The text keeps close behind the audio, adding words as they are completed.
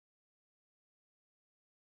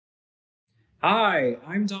Hi,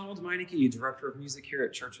 I'm Donald Meineke, Director of Music here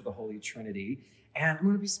at Church of the Holy Trinity, and I'm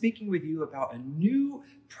going to be speaking with you about a new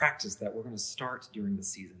practice that we're going to start during the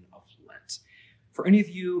season of Lent. For any of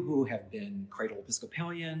you who have been cradle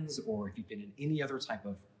Episcopalians, or if you've been in any other type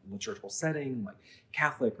of liturgical setting, like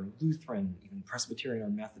Catholic or Lutheran, even Presbyterian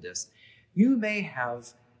or Methodist, you may have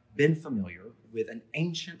been familiar with an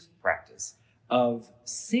ancient practice of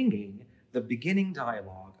singing the beginning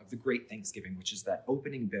dialogue of the Great Thanksgiving, which is that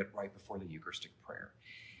opening bit right before the Eucharistic prayer.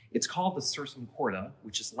 It's called the Sursum Corda,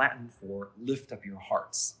 which is Latin for lift up your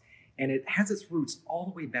hearts. And it has its roots all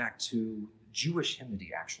the way back to Jewish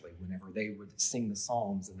hymnody, actually, whenever they would sing the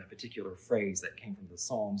Psalms and that particular phrase that came from the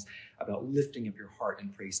Psalms about lifting up your heart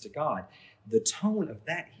in praise to God. The tone of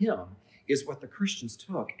that hymn is what the Christians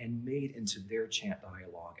took and made into their chant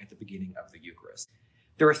dialogue at the beginning of the Eucharist.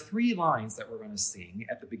 There are three lines that we're going to sing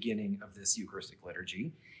at the beginning of this Eucharistic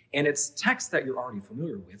liturgy, and it's text that you're already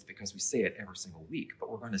familiar with because we say it every single week,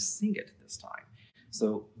 but we're going to sing it this time.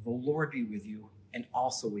 So, the Lord be with you and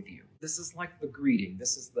also with you. This is like the greeting.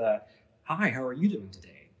 This is the, hi, how are you doing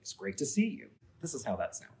today? It's great to see you. This is how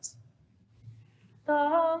that sounds. The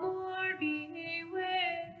Lord be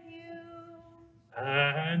with you.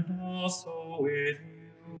 And also with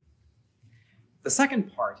you. The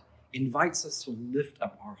second part invites us to lift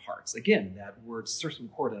up our hearts. Again, that word Sursum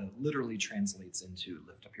Corda literally translates into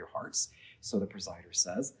lift up your hearts. So the presider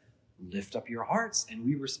says, lift up your hearts, and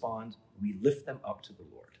we respond, we lift them up to the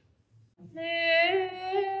Lord.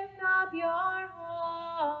 Lift up your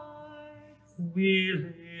hearts. We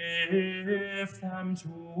lift them to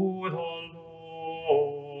the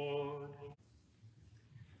Lord.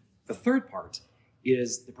 The third part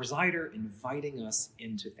is the presider inviting us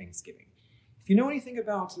into thanksgiving. If you know anything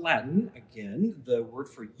about Latin, again, the word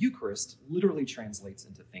for Eucharist literally translates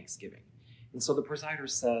into thanksgiving. And so the presider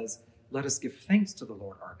says, let us give thanks to the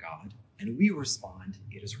Lord our God, and we respond,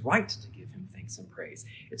 it is right to give him thanks and praise.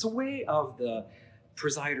 It's a way of the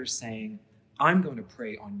presider saying, I'm going to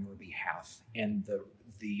pray on your behalf, and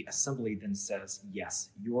the assembly then says, yes,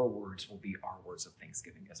 your words will be our words of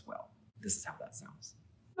thanksgiving as well. This is how that sounds.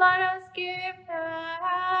 Let us give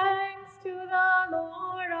thanks to the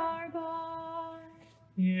Lord our God.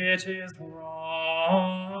 It is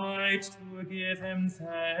right to give him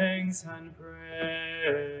thanks and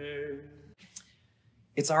praise.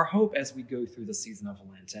 It's our hope as we go through the season of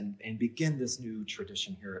Lent and begin this new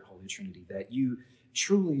tradition here at Holy Trinity that you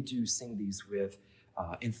truly do sing these with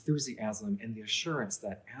enthusiasm and the assurance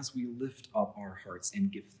that as we lift up our hearts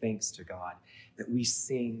and give thanks to God, that we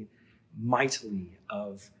sing mightily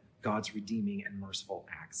of God's redeeming and merciful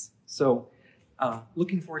acts. So,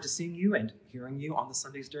 looking forward to seeing you and hearing you on the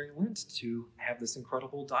Sundays during Lent to have this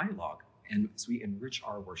incredible dialogue and as we enrich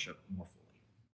our worship more fully.